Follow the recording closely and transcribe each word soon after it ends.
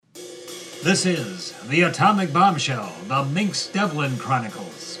This is The Atomic Bombshell, The Minx Devlin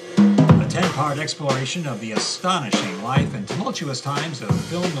Chronicles, a 10-part exploration of the astonishing life and tumultuous times of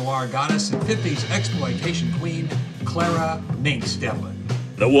film noir goddess and 50s exploitation queen, Clara Minx Devlin.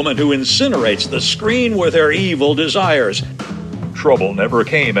 The woman who incinerates the screen with her evil desires. Trouble never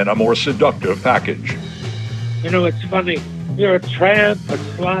came in a more seductive package. You know, it's funny. You're a tramp, a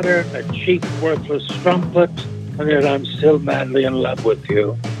slattern, a cheap, worthless strumpet, and yet I'm still madly in love with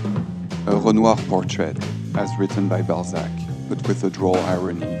you. A Renoir portrait, as written by Balzac, but with the droll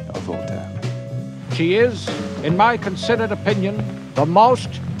irony of Voltaire. She is, in my considered opinion, the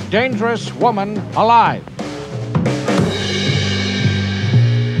most dangerous woman alive.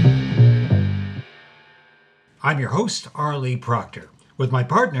 I'm your host, Arlie Proctor, with my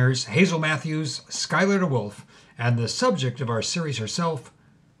partners Hazel Matthews, Skylar DeWolf, and the subject of our series herself,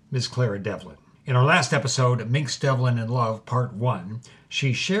 Ms. Clara Devlin. In our last episode, Minx Devlin in Love, Part 1,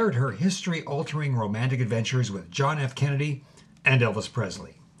 she shared her history-altering romantic adventures with John F. Kennedy and Elvis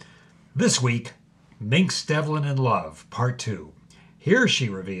Presley. This week, Minx Devlin in Love, Part 2. Here she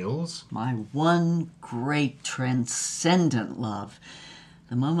reveals my one great transcendent love.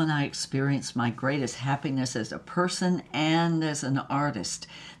 The moment I experienced my greatest happiness as a person and as an artist.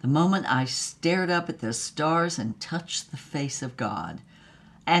 The moment I stared up at the stars and touched the face of God.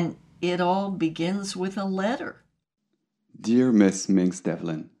 And it all begins with a letter. Dear Miss Minx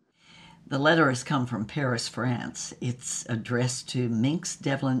Devlin. The letter has come from Paris, France. It's addressed to Minx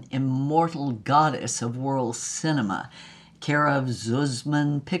Devlin, immortal goddess of world cinema, care of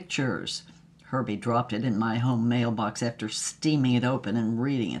Zuzman Pictures. Herbie dropped it in my home mailbox after steaming it open and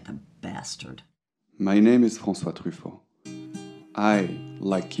reading it, the bastard. My name is François Truffaut. I,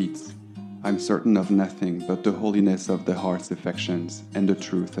 like Keats, I'm certain of nothing but the holiness of the heart's affections and the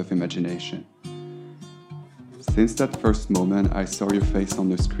truth of imagination. Since that first moment I saw your face on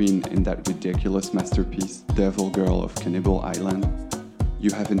the screen in that ridiculous masterpiece, Devil Girl of Cannibal Island,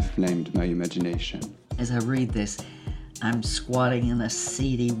 you have inflamed my imagination. As I read this, I'm squatting in a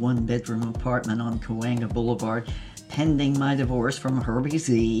seedy one-bedroom apartment on Cahuenga Boulevard, pending my divorce from Herbie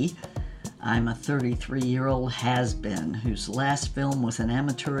Z. I'm a 33-year-old has-been whose last film was an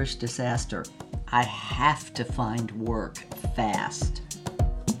amateurish disaster. I have to find work fast.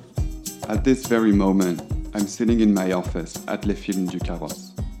 At this very moment, I'm sitting in my office at Les Films du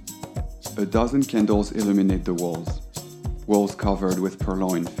Carrosse. A dozen candles illuminate the walls covered with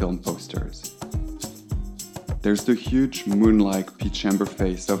purloined film posters. There's the huge moon-like peach amber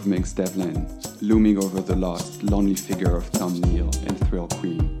face of Minx Devlin looming over the lost, lonely figure of Tom Neal in Thrill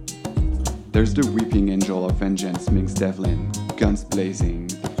Queen. There's the weeping angel of vengeance Minx Devlin, guns blazing,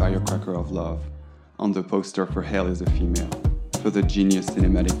 the firecracker of love, on the poster for Hell is a Female, for the genius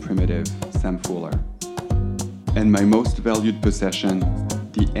cinematic primitive Sam Fuller. And my most valued possession,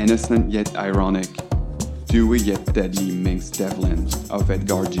 the innocent yet ironic, dewy yet deadly Minx Devlin of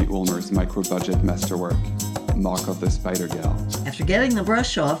Edgar G. Ulmer's micro-budget masterwork, Mark of the Spider Gal. After getting the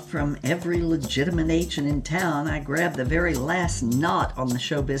brush off from every legitimate agent in town, I grabbed the very last knot on the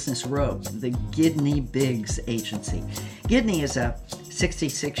show business rope, the Gidney Biggs Agency. Gidney is a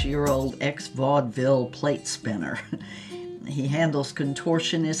 66-year-old ex-vaudeville plate spinner. He handles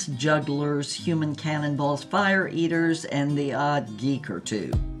contortionists, jugglers, human cannonballs, fire eaters, and the odd geek or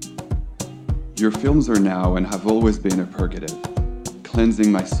two. Your films are now and have always been a purgative,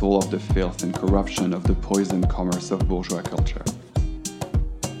 cleansing my soul of the filth and corruption of the poisoned commerce of bourgeois culture.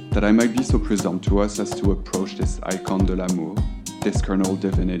 That I might be so presumptuous as to approach this icon de l'amour, this carnal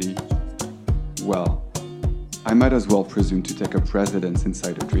divinity, well, I might as well presume to take up residence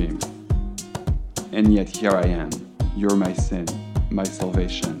inside a dream. And yet here I am. You're my sin, my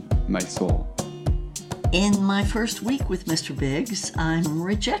salvation, my soul. In my first week with Mr. Biggs, I'm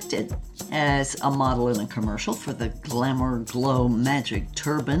rejected as a model in a commercial for the Glamour Glow Magic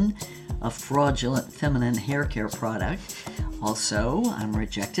Turban, a fraudulent feminine hair care product. Also, I'm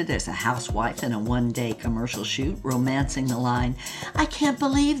rejected as a housewife in a one-day commercial shoot, romancing the line, "I can't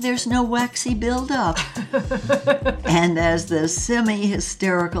believe there's no waxy buildup." And as the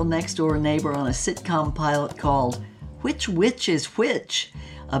semi-hysterical next-door neighbor on a sitcom pilot called Which Witch is Which?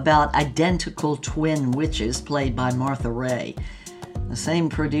 About identical twin witches played by Martha Raye. The same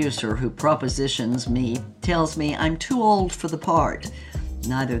producer who propositions me tells me I'm too old for the part.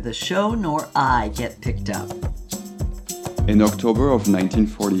 Neither the show nor I get picked up. In October of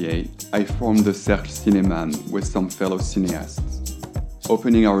 1948, I formed the Cercle Cinéman with some fellow cineasts,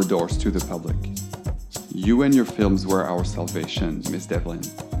 opening our doors to the public. You and your films were our salvation, Miss Devlin.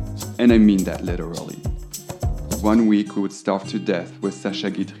 And I mean that literally. One week we would starve to death with Sacha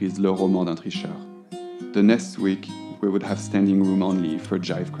Guitry's Le Roman d'un Tricheur. The next week we would have standing room only for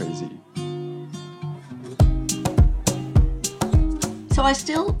Jive Crazy. So I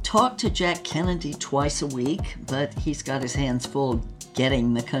still talk to Jack Kennedy twice a week, but he's got his hands full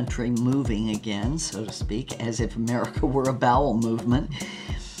getting the country moving again, so to speak, as if America were a bowel movement.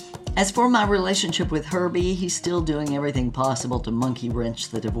 As for my relationship with Herbie, he's still doing everything possible to monkey wrench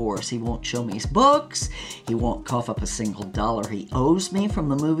the divorce. He won't show me his books. He won't cough up a single dollar he owes me from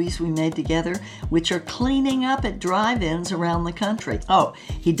the movies we made together, which are cleaning up at drive-ins around the country. Oh,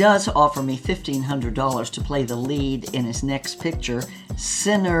 he does offer me $1,500 to play the lead in his next picture,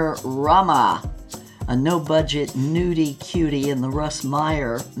 Cinerama, a no-budget nudie cutie in the Russ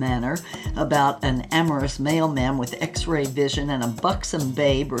Meyer manner about an amorous mailman with X-ray vision and a buxom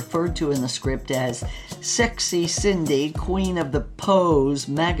babe referred to in the script as Sexy Cindy, Queen of the Pose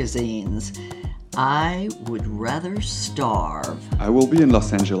magazines. I would rather starve. I will be in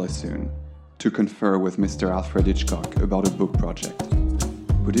Los Angeles soon to confer with Mr. Alfred Hitchcock about a book project.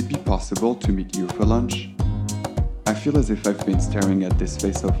 Would it be possible to meet you for lunch? I feel as if I've been staring at this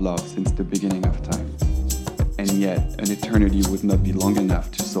face of love since the beginning of time. And yet, an eternity would not be long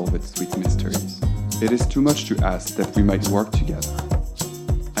enough to solve its sweet mysteries. It is too much to ask that we might work together.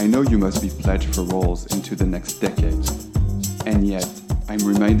 I know you must be pledged for roles into the next decade. And yet, I'm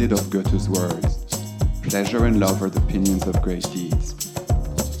reminded of Goethe's words, pleasure and love are the pinions of great deeds.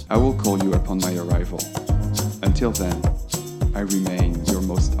 I will call you upon my arrival. Until then, I remain your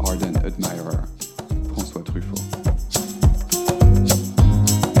most ardent admirer, François Truffaut.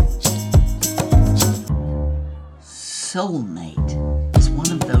 Soulmate is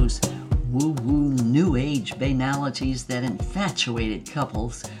one of those woo-woo new age banalities that infatuated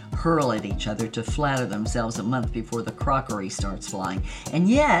couples hurl at each other to flatter themselves a month before the crockery starts flying. And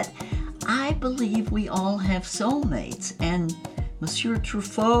yet, I believe we all have soulmates, and Monsieur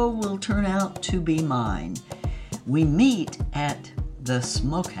Truffaut will turn out to be mine. We meet at the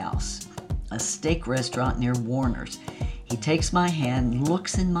Smokehouse, a steak restaurant near Warner's. He takes my hand,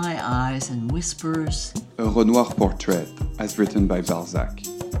 looks in my eyes, and whispers, A Renoir portrait, as written by Balzac,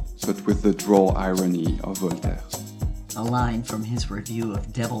 but with the droll irony of Voltaire. a line from his review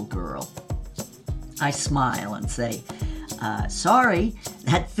of Devil Girl. I smile and say, sorry,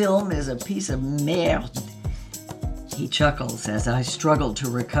 that film is a piece of merde. He chuckles as I struggle to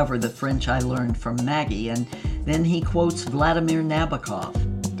recover the French I learned from Maggie, and then he quotes Vladimir Nabokov.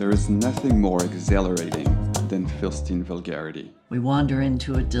 There is nothing more exhilarating than Philistine vulgarity. We wander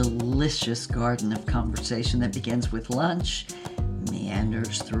into a delicious garden of conversation that begins with lunch,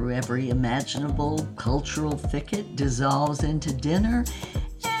 meanders through every imaginable cultural thicket, dissolves into dinner,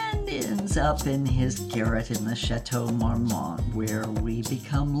 and ends up in his garret in the Chateau Marmont, where we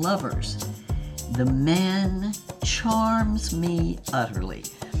become lovers. The man charms me utterly.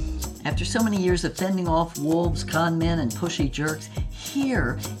 After so many years of fending off wolves, con men, and pushy jerks,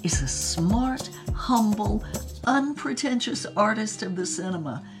 here is a smart, humble, unpretentious artist of the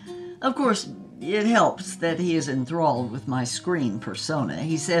cinema. Of course, it helps that he is enthralled with my screen persona.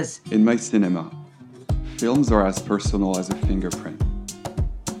 He says, In my cinema, films are as personal as a fingerprint.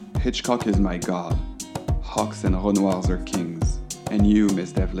 Hitchcock is my god. Hawks and Renoirs are kings. And you,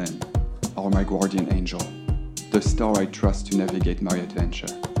 Miss Devlin, are my guardian angel, the star I trust to navigate my adventure.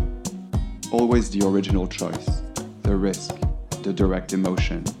 Always the original choice, the risk, the direct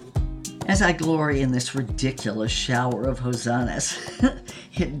emotion. As I glory in this ridiculous shower of hosannas,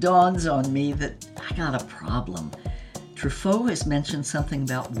 it dawns on me that I got a problem. Truffaut has mentioned something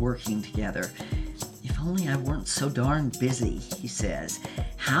about working together. If only I weren't so darn busy, he says.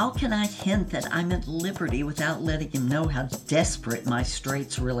 How can I hint that I'm at liberty without letting him know how desperate my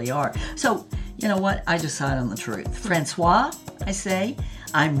straits really are? So, you know what? I decide on the truth. Francois, I say,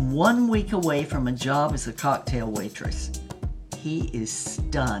 I'm 1 week away from a job as a cocktail waitress. He is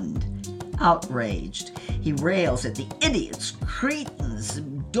stunned, outraged. He rails at the idiots, cretins,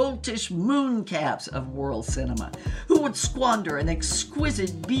 doltish mooncaps of world cinema. Who would squander an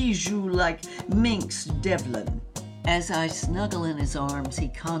exquisite bijou like Minx Devlin? As I snuggle in his arms, he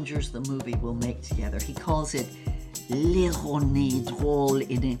conjures the movie we'll make together. He calls it L'ironie drôle,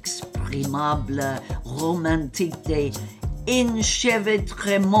 inexprimable, romantique des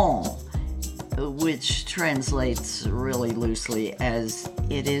enchevêtrements, which translates really loosely as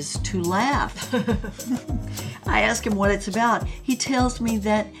it is to laugh. I ask him what it's about. He tells me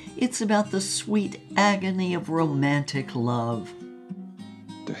that it's about the sweet agony of romantic love.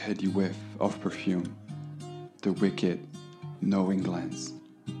 The heady whiff of perfume, the wicked, knowing glance,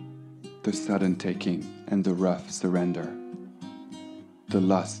 the sudden taking and the rough surrender, the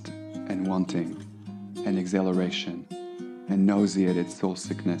lust and wanting and exhilaration and nauseated soul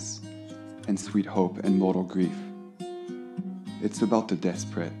sickness and sweet hope and mortal grief. It's about the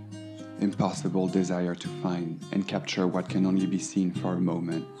desperate. impossible desire to find and capture what can only be seen for a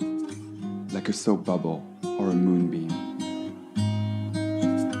moment, like a soap bubble or a moonbeam.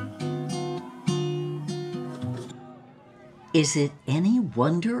 Is it any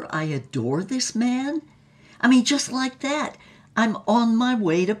wonder I adore this man? I mean, just like that, I'm on my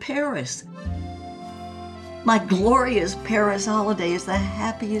way to Paris. My glorious Paris holiday is the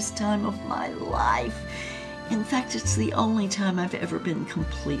happiest time of my life. In fact, it's the only time I've ever been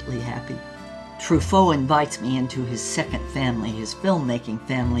completely happy. Truffaut invites me into his second family, his filmmaking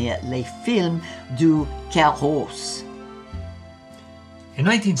family at Les Films du Carrosse. In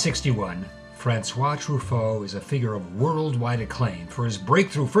 1961, Francois Truffaut is a figure of worldwide acclaim for his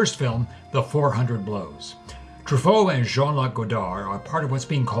breakthrough first film, The 400 Blows. Truffaut and Jean-Luc Godard are part of what's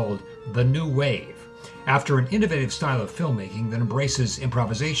being called the New Wave, after an innovative style of filmmaking that embraces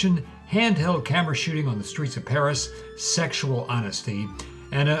improvisation, handheld camera shooting on the streets of Paris, sexual honesty,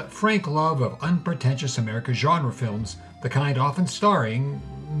 and a frank love of unpretentious American genre films, the kind often starring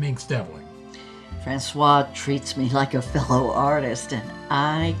Minx Devlin. Francois treats me like a fellow artist, and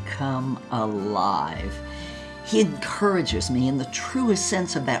I come alive. He encourages me in the truest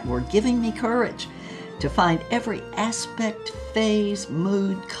sense of that word, giving me courage to find every aspect, phase,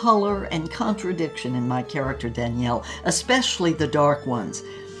 mood, color, and contradiction in my character Danielle, especially the dark ones.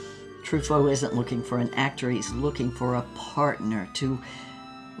 Truffaut isn't looking for an actor, he's looking for a partner to,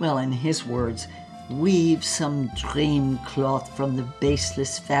 well, in his words, weave some dream cloth from the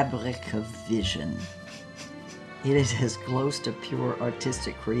baseless fabric of vision. It is as close to pure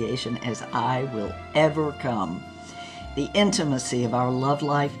artistic creation as I will ever come. The intimacy of our love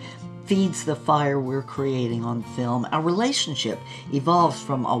life feeds the fire we're creating on film. Our relationship evolves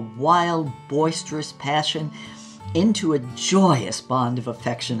from a wild, boisterous passion into a joyous bond of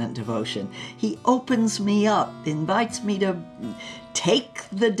affection and devotion. He opens me up, invites me to take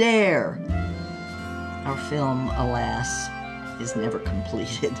the dare. Our film, alas, is never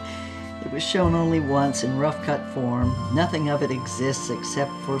completed. It was shown only once in rough cut form. Nothing of it exists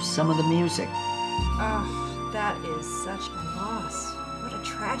except for some of the music. Oh, that is such a loss. What a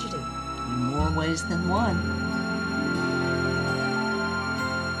tragedy. In more ways than one.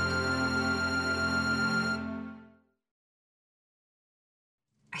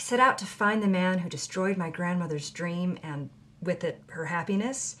 I set out to find the man who destroyed my grandmother's dream and, with it, her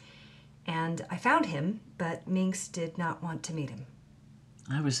happiness. And I found him, but Minx did not want to meet him.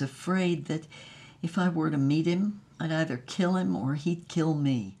 I was afraid that if I were to meet him, I'd either kill him or he'd kill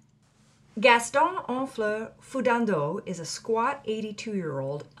me. Gaston Honfleur Fudando is a squat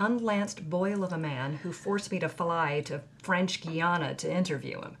 82-year-old, unlanced boil of a man who forced me to fly to French Guiana to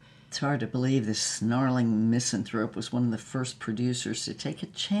interview him. It's hard to believe this snarling misanthrope was one of the first producers to take a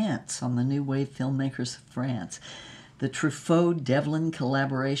chance on the new wave filmmakers of France. The Truffaut-Devlin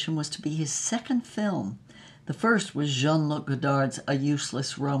collaboration was to be his second film. The first was Jean-Luc Godard's A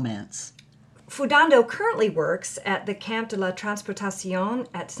Useless Romance. Fudando currently works at the Camp de la Transportation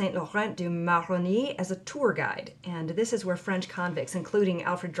at Saint-Laurent-du-Maroni as a tour guide, and this is where French convicts, including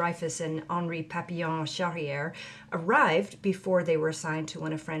Alfred Dreyfus and Henri Papillon-Charrière, arrived before they were assigned to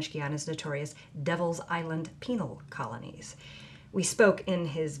one of French Guiana's notorious Devil's Island penal colonies. We spoke in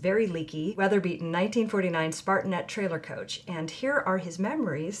his very leaky, weather-beaten 1949 Spartanet trailer coach, and here are his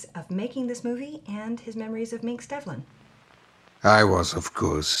memories of making this movie and his memories of Minx Devlin. I was, of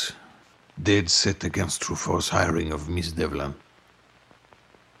course, dead set against Truffaut's hiring of Miss Devlin.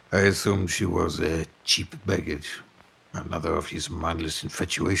 I assumed she was a cheap baggage, another of his mindless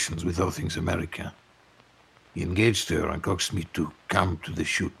infatuations with all things American. He engaged her and coaxed me to come to the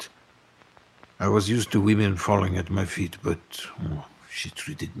shoot. I was used to women falling at my feet, but she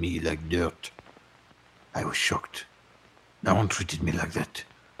treated me like dirt. I was shocked. No one treated me like that,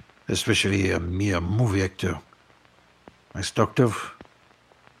 especially a mere movie actor. I stalked off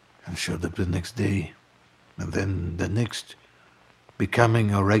and showed up the next day, and then the next,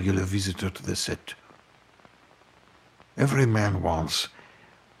 becoming a regular visitor to the set. Every man wants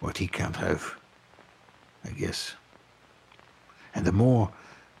what he can't have, I guess. And the more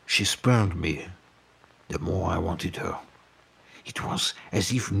she spurned me, the more I wanted her. It was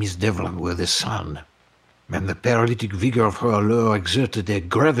as if Miss Devlin were the sun, and the paralytic vigor of her allure exerted a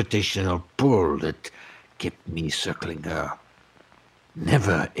gravitational pull that kept me circling her,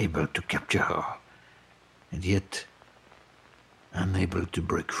 never able to capture her, and yet unable to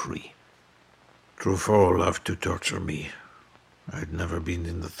break free. Truffaut loved to torture me. I'd never been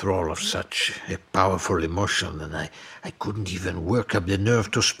in the thrall of such a powerful emotion, and I couldn't even work up the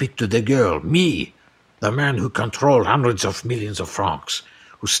nerve to speak to the girl, me, the man who controlled hundreds of millions of francs,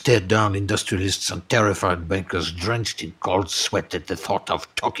 who stared down industrialists and terrified bankers drenched in cold sweat at the thought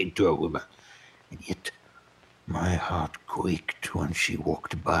of talking to a woman. And yet, my heart quaked when she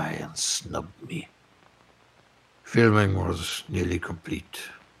walked by and snubbed me. Filming was nearly complete.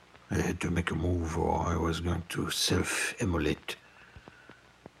 I had to make a move or I was going to self-immolate.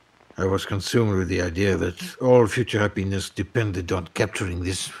 I was consumed with the idea that all future happiness depended on capturing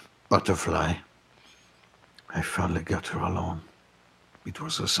this butterfly. I finally got her alone. It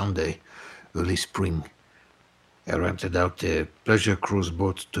was a Sunday, early spring. I rented out a pleasure cruise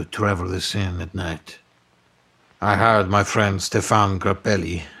boat to travel the Seine at night. I hired my friend Stéphane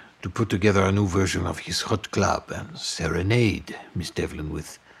Grappelli to put together a new version of his hot club and serenade Miss Devlin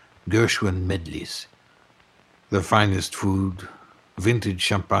with Gershwin medleys. The finest food, vintage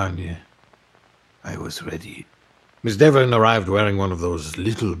champagne. I was ready. Miss Devlin arrived wearing one of those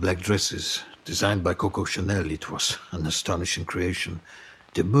little black dresses designed by Coco Chanel. It was an astonishing creation,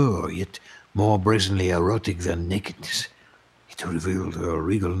 demure yet more brazenly erotic than nakedness. It revealed her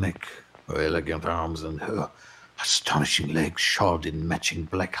regal neck, her elegant arms, and her astonishing legs shod in matching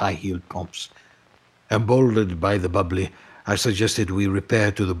black high-heeled pumps. Emboldened by the bubbly, I suggested we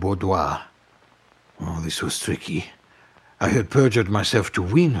repair to the boudoir. Oh, this was tricky. I had perjured myself to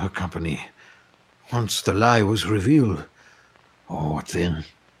win her company. Once the lie was revealed, oh, what then?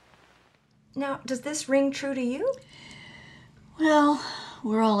 Now, does this ring true to you? Well,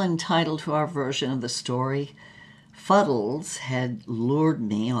 we're all entitled to our version of the story. Fuddles had lured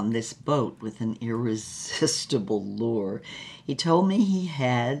me on this boat with an irresistible lure. He told me he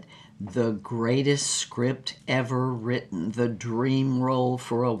had the greatest script ever written, the dream role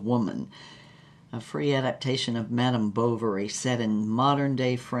for a woman. A free adaptation of Madame Bovary set in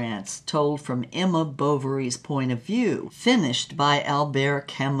modern-day France, told from Emma Bovary's point of view, finished by Albert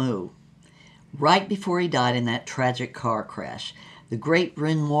Camus. Right before he died in that tragic car crash, the great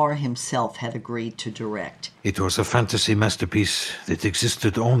Renoir himself had agreed to direct. It was a fantasy masterpiece that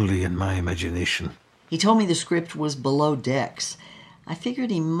existed only in my imagination. He told me the script was below decks. I figured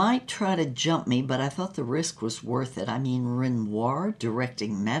he might try to jump me, but I thought the risk was worth it. I mean, Renoir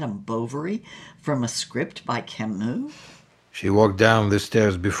directing Madame Bovary from a script by Camus? She walked down the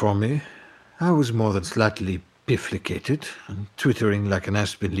stairs before me. I was more than slightly pifflicated and twittering like an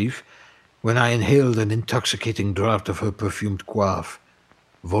aspen leaf when I inhaled an intoxicating draught of her perfumed coif,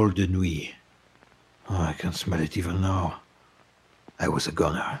 Vol de Nuit. Oh, I can smell it even now. I was a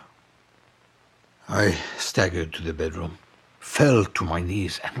goner. I staggered to the bedroom, fell to my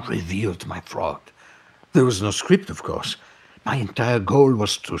knees, and revealed my fraud. There was no script, of course. My entire goal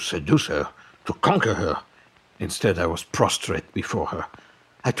was to seduce her, to conquer her. Instead, I was prostrate before her.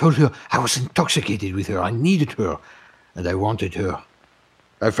 I told her I was intoxicated with her, I needed her, and I wanted her.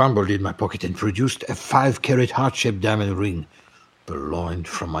 I fumbled in my pocket and produced a 5-carat heart-shaped diamond ring, purloined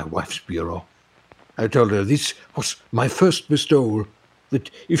from my wife's bureau. I told her this was my first bestowal,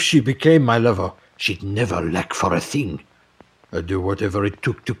 that if she became my lover, she'd never lack for a thing. I'd do whatever it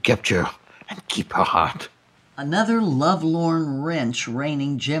took to capture and keep her heart. Another lovelorn wrench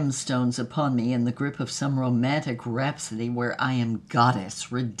raining gemstones upon me in the grip of some romantic rhapsody where I am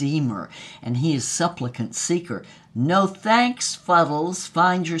goddess, redeemer, and he is supplicant seeker. No thanks, Fuddles.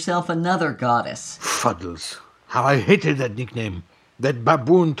 Find yourself another goddess. Fuddles. How I hated that nickname. That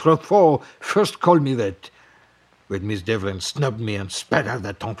baboon Truffaut first called me that. When Miss Devlin snubbed me and spat out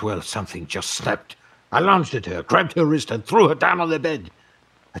that tante, something just snapped. I lunged at her, grabbed her wrist, and threw her down on the bed.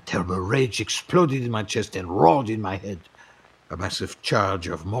 A terrible rage exploded in my chest and roared in my head. A massive charge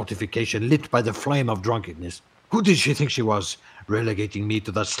of mortification lit by the flame of drunkenness. Who did she think she was, relegating me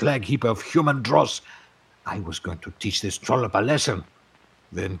to the slag heap of human dross? I was going to teach this trollop a lesson.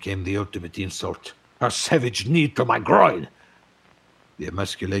 Then came the ultimate insult, a savage knee to my groin. The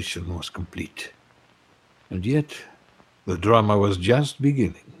emasculation was complete. And yet, the drama was just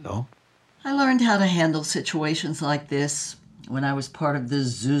beginning, no? I learned how to handle situations like this when I was part of the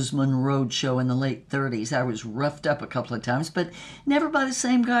Zuzman Roadshow in the late 30s. I was roughed up a couple of times, but never by the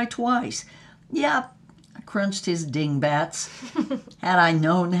same guy twice. Yeah, I crunched his dingbats. Had I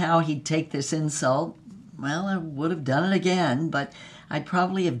known how he'd take this insult, well, I would have done it again, but I'd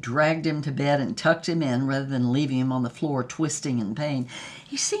probably have dragged him to bed and tucked him in rather than leaving him on the floor twisting in pain.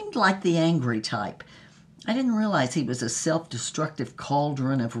 He seemed like the angry type. I didn't realize he was a self-destructive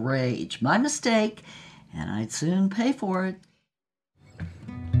cauldron of rage. My mistake, and I'd soon pay for it.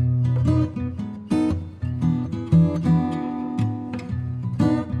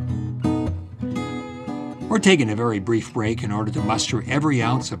 We're taking a very brief break in order to muster every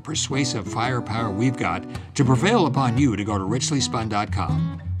ounce of persuasive firepower we've got to prevail upon you to go to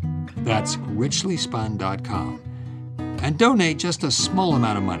richlyspun.com. That's richlyspun.com. and donate just a small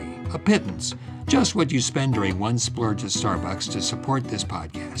amount of money, a pittance, just what you spend during one splurge at Starbucks to support this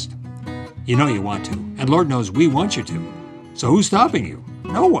podcast. You know you want to, and Lord knows we want you to. So who's stopping you?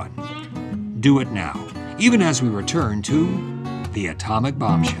 No one. Do it now, even as we return to The Atomic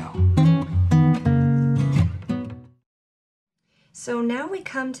Bombshell. So now we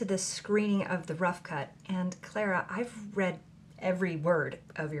come to the screening of The Rough Cut, and Clara, I've read every word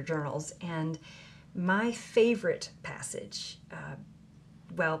of your journals, and my favorite passage,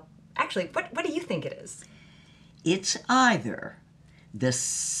 actually, what do you think it is? It's either the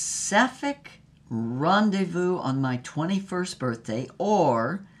Sapphic rendezvous on my 21st birthday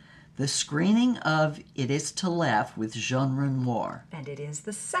or the screening of It Is to Laugh with Jean Renoir. And it is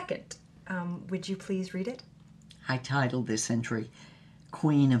the second. Would you please read it? I titled this entry,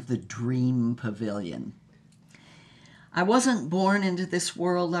 Queen of the Dream Pavilion. I wasn't born into this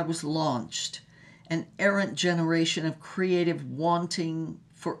world, I was launched. An errant generation of creative wanting,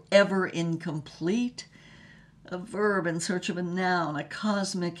 forever incomplete. A verb in search of a noun, a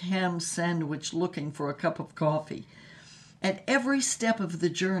cosmic ham sandwich looking for a cup of coffee. At every step of the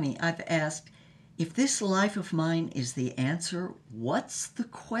journey, I've asked, if this life of mine is the answer, what's the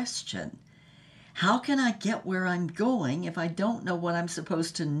question? How can I get where I'm going if I don't know what I'm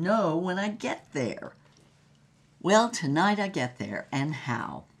supposed to know when I get there? Well, tonight I get there, and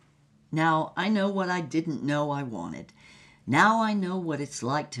how? Now I know what I didn't know I wanted. Now I know what it's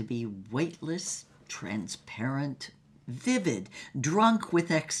like to be weightless, transparent, vivid, drunk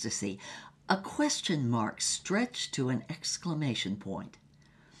with ecstasy, a question mark stretched to an exclamation point.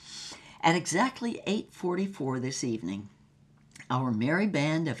 At exactly 8:44 this evening, our merry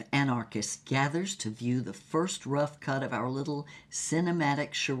band of anarchists gathers to view the first rough cut of our little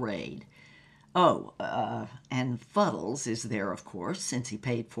cinematic charade. And Fuddles is there, of course, since he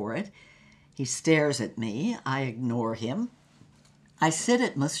paid for it. He stares at me. I ignore him. I sit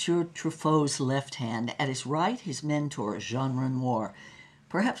at Monsieur Truffaut's left hand. At his right, his mentor, Jean Renoir,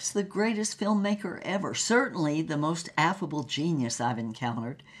 perhaps the greatest filmmaker ever, certainly the most affable genius I've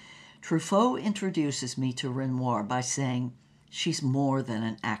encountered. Truffaut introduces me to Renoir by saying, "She's more than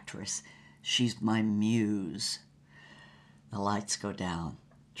an actress. She's my muse." The lights go down.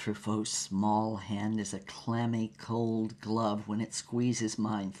 Truffaut's small hand is a clammy, cold glove when it squeezes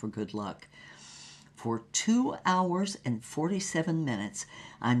mine for good luck. For 2 hours and 47 minutes,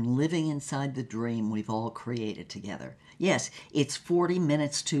 I'm living inside the dream we've all created together. Yes, it's 40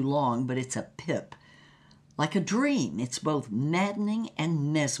 minutes too long, but it's a pip. Like a dream, it's both maddening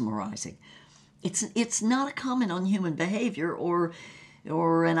and mesmerizing. It's not a comment on human behavior or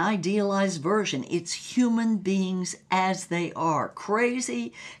an idealized version. It's human beings as they are,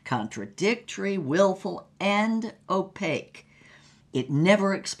 crazy, contradictory, willful, and opaque. It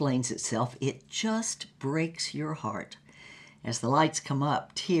never explains itself. It just breaks your heart. As the lights come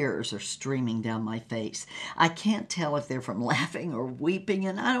up, tears are streaming down my face. I can't tell if they're from laughing or weeping,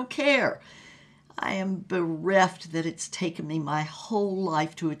 and I don't care. I am bereft that it's taken me my whole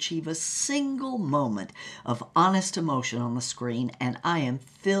life to achieve a single moment of honest emotion on the screen, and I am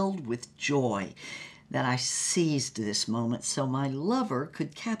filled with joy that I seized this moment so my lover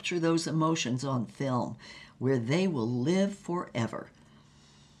could capture those emotions on film, where they will live forever.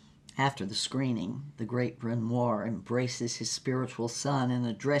 After the screening, the great Renoir embraces his spiritual son and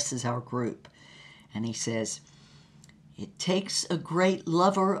addresses our group, and he says, "It takes a great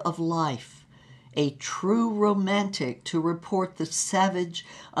lover of life, a true romantic, to report the savage,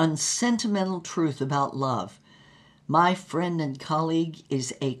 unsentimental truth about love. My friend and colleague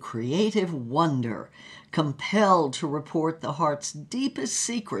is a creative wonder, compelled to report the heart's deepest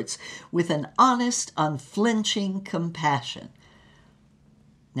secrets with an honest, unflinching compassion."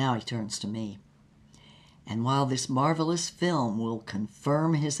 Now he turns to me. "And while this marvelous film will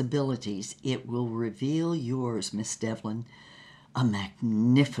confirm his abilities, it will reveal yours, Miss Devlin. A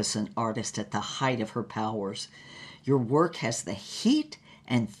magnificent artist at the height of her powers. Your work has the heat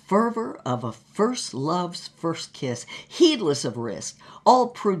and fervor of a first love's first kiss, heedless of risk, all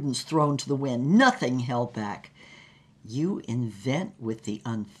prudence thrown to the wind, nothing held back. You invent with the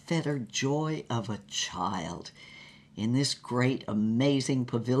unfettered joy of a child. In this great, amazing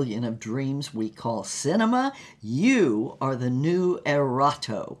pavilion of dreams we call cinema, you are the new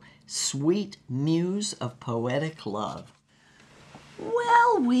Erato, sweet muse of poetic love."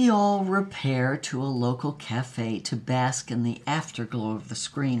 Well, we all repair to a local cafe to bask in the afterglow of the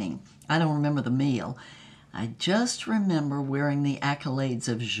screening. I don't remember the meal. I just remember wearing the accolades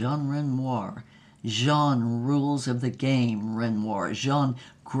of Jean Renoir. Jean rules of the game, Renoir. Jean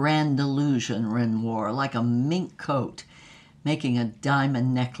grand illusion, Renoir, like a mink coat, making a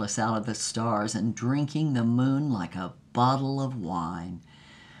diamond necklace out of the stars and drinking the moon like a bottle of wine.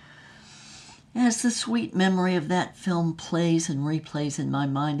 As the sweet memory of that film plays and replays in my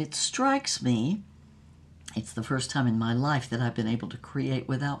mind, it strikes me it's the first time in my life that I've been able to create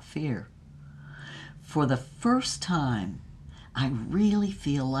without fear. For the first time, I really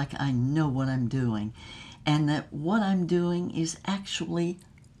feel like I know what I'm doing, and that what I'm doing is actually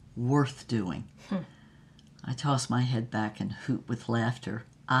worth doing. I toss my head back and hoot with laughter.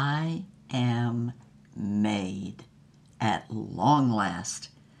 I am made at long last.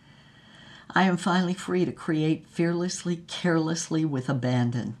 I am finally free to create fearlessly, carelessly, with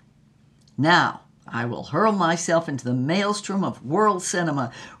abandon. Now, I will hurl myself into the maelstrom of world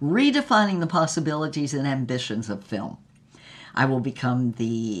cinema, redefining the possibilities and ambitions of film. I will become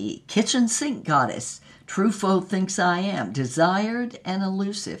the kitchen sink goddess Truffaut thinks I am, desired and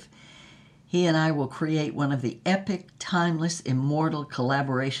elusive. He and I will create one of the epic, timeless, immortal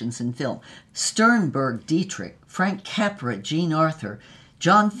collaborations in film. Sternberg, Dietrich, Frank Capra, Jean Arthur,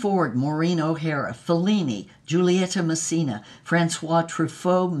 John Ford, Maureen O'Hara, Fellini, Giulietta Messina, Francois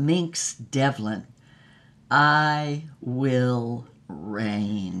Truffaut, Minx, Devlin. I will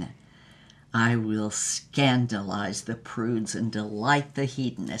reign. I will scandalize the prudes and delight the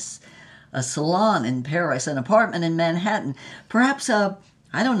hedonists. A salon in Paris, an apartment in Manhattan, perhaps a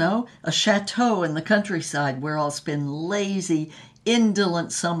chateau in the countryside where I'll spend lazy,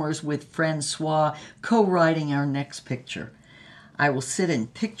 indolent summers with Francois, co-writing our next picture. I will sit in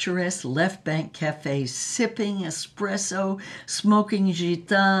picturesque left bank cafes, sipping espresso, smoking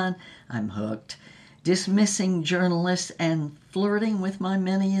gitane. I'm hooked. Dismissing journalists and flirting with my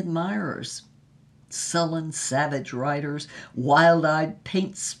many admirers. Sullen, savage writers, wild-eyed,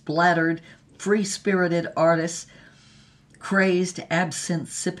 paint-splattered, free-spirited artists, crazed,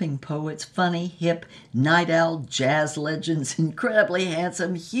 absinthe-sipping poets, funny, hip, night owl, jazz legends, incredibly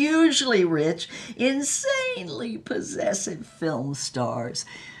handsome, hugely rich, insanely possessive film stars.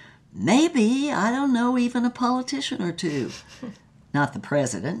 Maybe, even a politician or two. Not the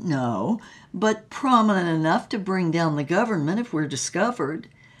president, no, but prominent enough to bring down the government if we're discovered.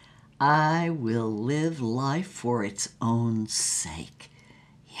 I will live life for its own sake.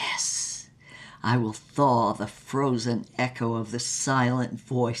 Yes. I will thaw the frozen echo of the silent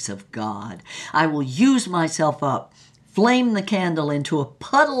voice of God. I will use myself up, flame the candle into a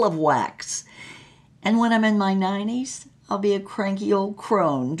puddle of wax. And when I'm in my 90s, I'll be a cranky old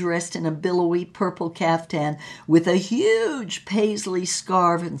crone dressed in a billowy purple caftan with a huge paisley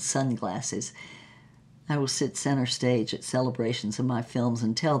scarf and sunglasses. I will sit center stage at celebrations of my films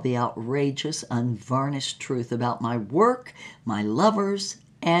and tell the outrageous, unvarnished truth about my work, my lovers,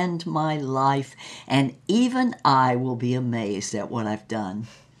 and my life, and even I will be amazed at what I've done.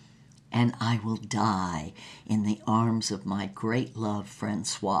 And I will die in the arms of my great love,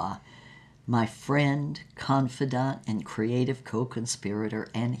 Francois, my friend, confidant, and creative co-conspirator,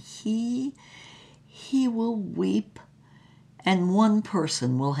 and he will weep, and one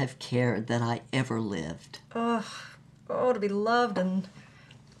person will have cared that I ever lived. To be loved and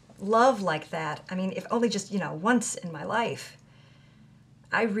love like that. I mean, if only just, once in my life.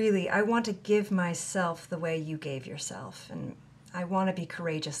 I want to give myself the way you gave yourself, and I want to be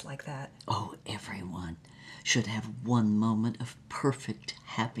courageous like that. Oh, everyone should have one moment of perfect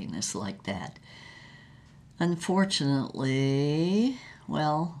happiness like that. Unfortunately, do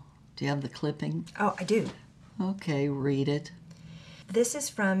you have the clipping? Oh, I do. Okay, read it. This is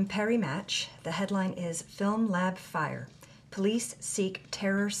from Paris Match. The headline is Film Lab Fire. Police seek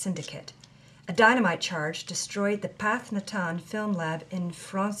terror syndicate. A dynamite charge destroyed the Path Natan film lab in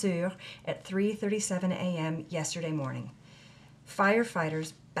Franceur at 3:37 a.m. yesterday morning.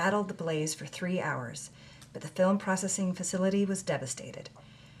 Firefighters battled the blaze for 3 hours, but the film processing facility was devastated.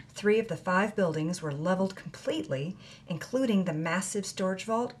 3 of the 5 buildings were leveled completely, including the massive storage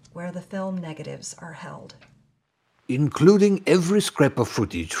vault where the film negatives are held. Including every scrap of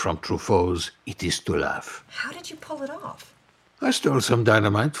footage from Truffaut's It Is to Laugh. How did you pull it off? I stole some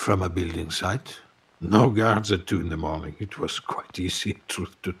dynamite from a building site. No guards at 2 a.m. It was quite easy,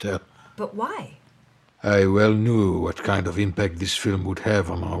 truth to tell. But why? I well knew what kind of impact this film would have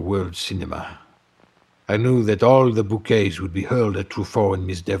on our world cinema. I knew that all the bouquets would be hurled at Truffaut and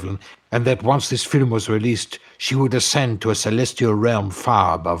Miss Devlin, and that once this film was released, she would ascend to a celestial realm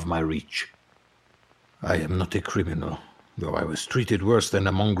far above my reach. I am not a criminal, though I was treated worse than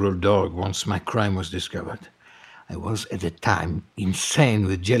a mongrel dog once my crime was discovered. I was, at the time, insane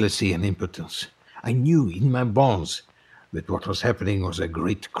with jealousy and impotence. I knew in my bones that what was happening was a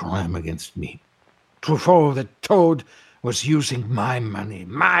great crime against me. Truffaut, the toad, was using my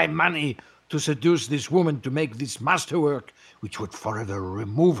money, to seduce this woman to make this masterwork, which would forever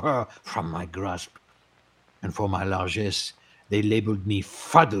remove her from my grasp. and for my largesse, they labeled me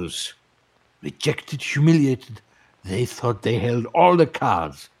Fadus. Rejected, humiliated, they thought they held all the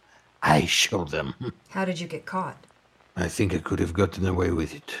cards. I showed them. How did you get caught? I think I could have gotten away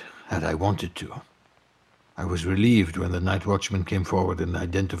with it, had I wanted to. I was relieved when the night watchman came forward and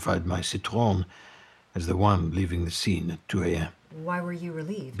identified my citron as the one leaving the scene at 2 a.m. Why were you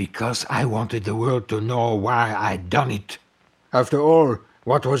relieved? Because I wanted the world to know why I'd done it. After all,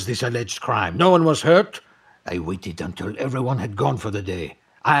 what was this alleged crime? No one was hurt. I waited until everyone had gone for the day.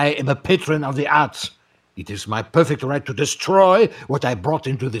 I am a patron of the arts. It is my perfect right to destroy what I brought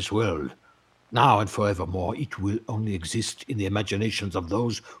into this world. Now and forevermore, it will only exist in the imaginations of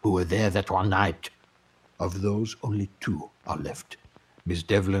those who were there that one night. Of those, only two are left, Miss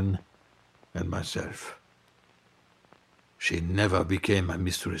Devlin and myself. She never became my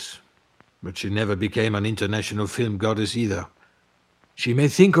mistress, but she never became an international film goddess either. She may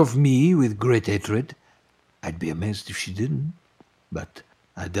think of me with great hatred. I'd be amazed if she didn't, but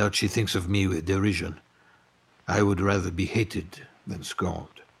I doubt she thinks of me with derision. I would rather be hated than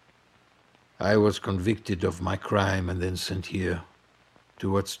scorned. I was convicted of my crime and then sent here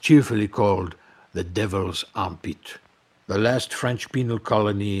to what's cheerfully called the Devil's Armpit, the last French penal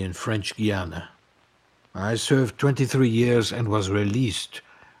colony in French Guiana. I served 23 years and was released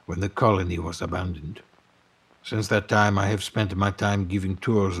when the colony was abandoned. Since that time, I have spent my time giving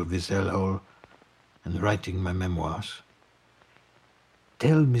tours of this hellhole and writing my memoirs.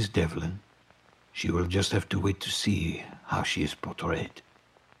 Tell Miss Devlin she will just have to wait to see how she is portrayed.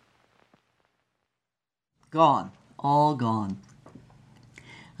 Gone. All gone.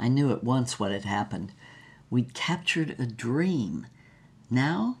 I knew at once what had happened. We'd captured a dream.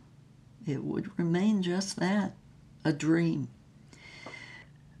 Now, it would remain just that, a dream.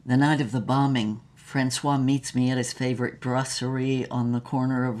 The night of the bombing, Francois meets me at his favorite brasserie on the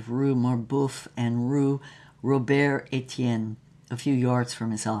corner of Rue Marboeuf and Rue Robert Etienne, a few yards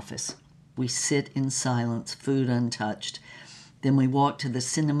from his office. We sit in silence, food untouched. Then we walk to the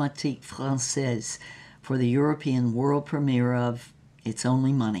Cinémathèque Française for the European world premiere of It's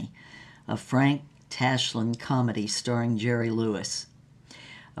Only Money, a Frank Tashlin comedy starring Jerry Lewis.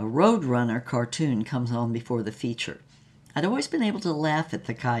 A Roadrunner cartoon comes on before the feature. I'd always been able to laugh at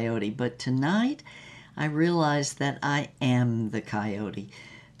the coyote, but tonight I realized that I am the coyote,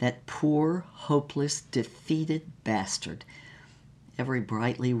 that poor, hopeless, defeated bastard. Every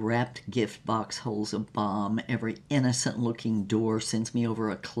brightly wrapped gift box holds a bomb. Every innocent-looking door sends me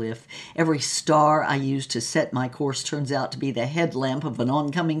over a cliff. Every star I use to set my course turns out to be the headlamp of an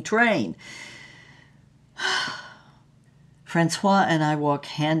oncoming train. Francois and I walk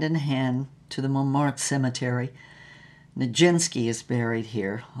hand in hand to the Montmartre Cemetery. Nijinsky is buried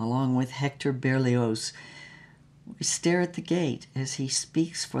here, along with Hector Berlioz. We stare at the gate as he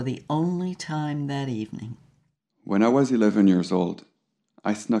speaks for the only time that evening. When I was 11 years old,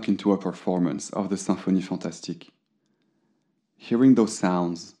 I snuck into a performance of the Symphonie Fantastique. Hearing those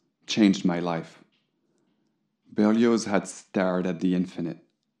sounds changed my life. Berlioz had stared at the infinite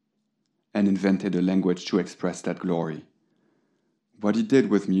and invented a language to express that glory. What he did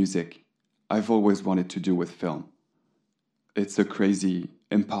with music, I've always wanted to do with film. It's a crazy,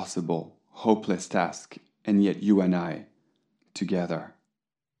 impossible, hopeless task, and yet you and I, together.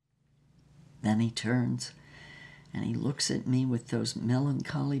 Then he turns, and he looks at me with those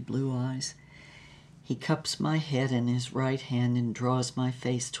melancholy blue eyes. He cups my head in his right hand and draws my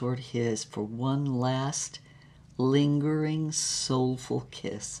face toward his for one last, lingering, soulful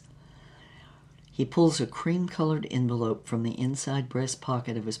kiss. He pulls a cream-colored envelope from the inside breast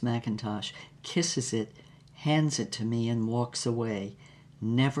pocket of his Macintosh, kisses it, hands it to me, and walks away,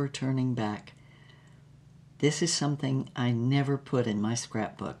 never turning back. This is something I never put in my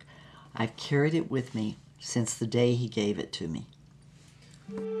scrapbook. I've carried it with me since the day he gave it to me.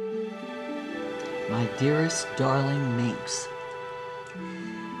 My dearest, darling minx.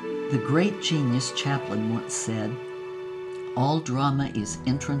 The great genius Chaplin once said, "All drama is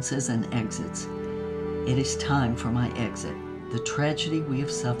entrances and exits. It is time for my exit. The tragedy we have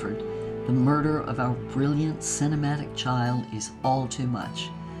suffered, the murder of our brilliant cinematic child is all too much.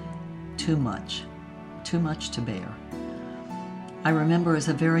 Too much to bear." I remember as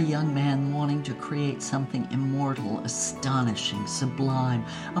a very young man wanting to create something immortal, astonishing, sublime,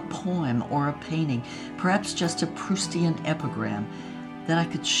 a poem or a painting, perhaps just a Proustian epigram, that I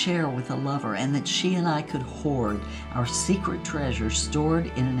could share with a lover, and that she and I could hoard, our secret treasure stored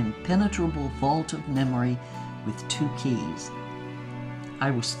in an impenetrable vault of memory with 2 keys.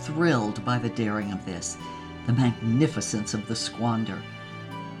 I was thrilled by the daring of this, the magnificence of the squander.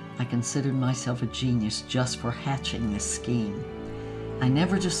 I considered myself a genius just for hatching this scheme. I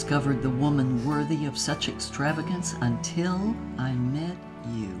never discovered the woman worthy of such extravagance until I met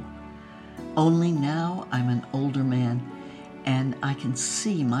you. Only now I'm an older man, and I can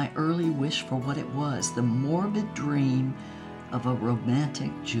see my early wish for what it was, the morbid dream of a romantic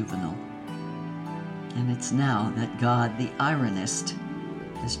juvenile. And it's now that God, the ironist,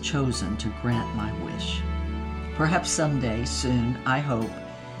 has chosen to grant my wish. Perhaps someday, soon, I hope,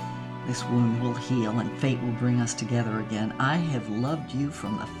 this wound will heal and fate will bring us together again. I have loved you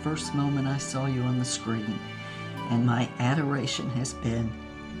from the first moment I saw you on the screen, and my adoration has been,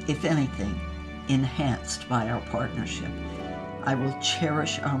 if anything, enhanced by our partnership. I will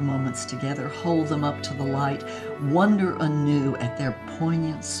cherish our moments together, hold them up to the light, wonder anew at their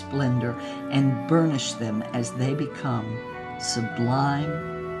poignant splendor, and burnish them as they become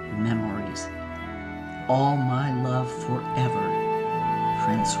sublime memories. All my love forever,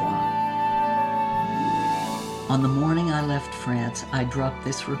 Francois. On the morning I left France, I dropped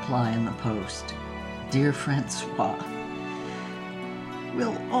this reply in the post. Dear Francois,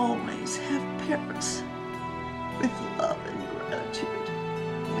 we'll always have Paris. With love and gratitude,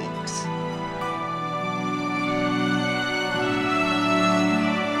 Minx.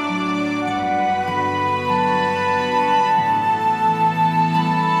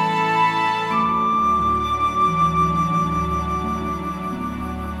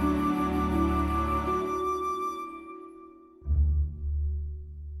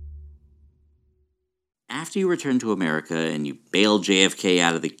 After you return to America and you bail JFK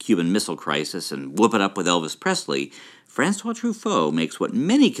out of the Cuban Missile Crisis and whoop it up with Elvis Presley, Francois Truffaut makes what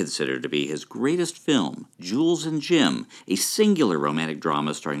many consider to be his greatest film, Jules and Jim, a singular romantic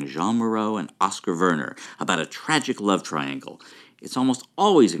drama starring Jean Moreau and Oscar Werner about a tragic love triangle. It's almost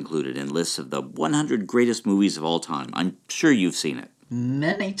always included in lists of the 100 greatest movies of all time. I'm sure you've seen it.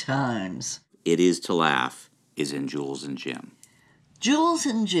 Many times. It Is to Laugh is in Jules and Jim. Jules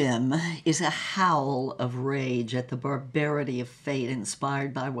and Jim is a howl of rage at the barbarity of fate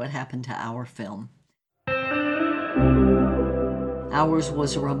inspired by what happened to our film. Ours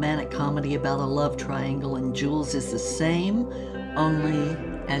was a romantic comedy about a love triangle, and Jules is the same, only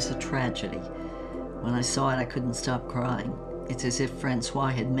as a tragedy. When I saw it, I couldn't stop crying. It's as if Francois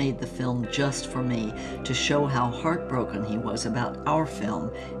had made the film just for me, to show how heartbroken he was about our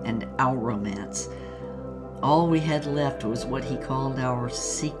film and our romance. All we had left was what he called our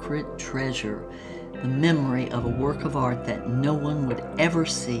secret treasure, the memory of a work of art that no one would ever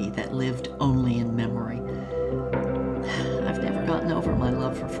see, that lived only in memory. I've never gotten over my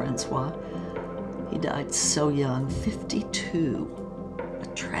love for Francois. He died so young, 52. A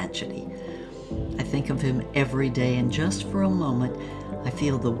tragedy. I think of him every day, and just for a moment, I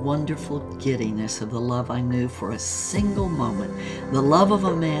feel the wonderful giddiness of the love I knew for a single moment. The love of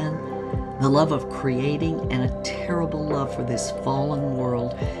a man, the love of creating, and a terrible love for this fallen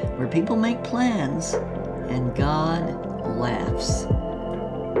world where people make plans and God laughs.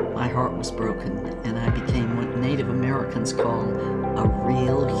 My heart was broken, and I became what Native Americans call a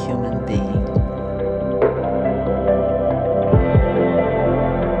real human being.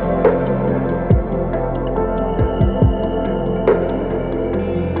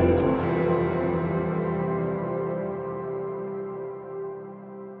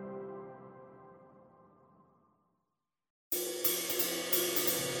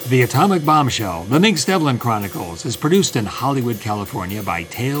 The Atomic Bombshell, The Minx Devlin Chronicles, is produced in Hollywood, California by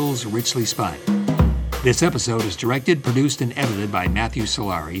Tales Richly Spun. This episode is directed, produced, and edited by Matthew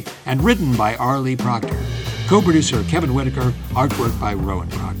Solari and written by R. Lee Proctor. Co-producer Kevin Whitaker, artwork by Rowan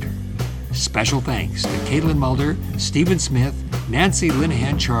Proctor. Special thanks to Caitlin Mulder, Stephen Smith, Nancy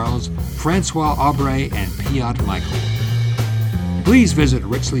Linehan Charles, Francois Aubrey, and Piot Michael. Please visit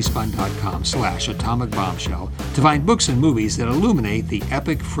richlyspun.com/Atomic Bombshell to find books and movies that illuminate the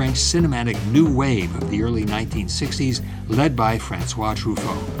epic French cinematic new wave of the early 1960s led by Francois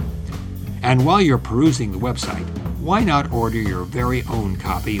Truffaut. And while you're perusing the website, why not order your very own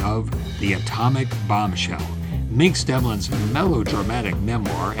copy of The Atomic Bombshell, Minx Devlin's melodramatic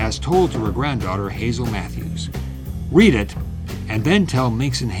memoir as told to her granddaughter Hazel Matthews. Read it, and then tell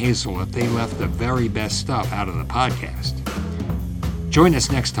Minx and Hazel that they left the very best stuff out of the podcast. Join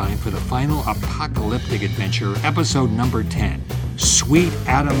us next time for the final apocalyptic adventure, episode number 10, Sweet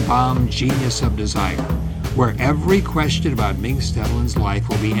Atom Bomb Genius of Desire, where every question about Minx Devlin's life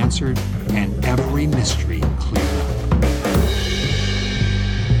will be answered and every mystery cleared up.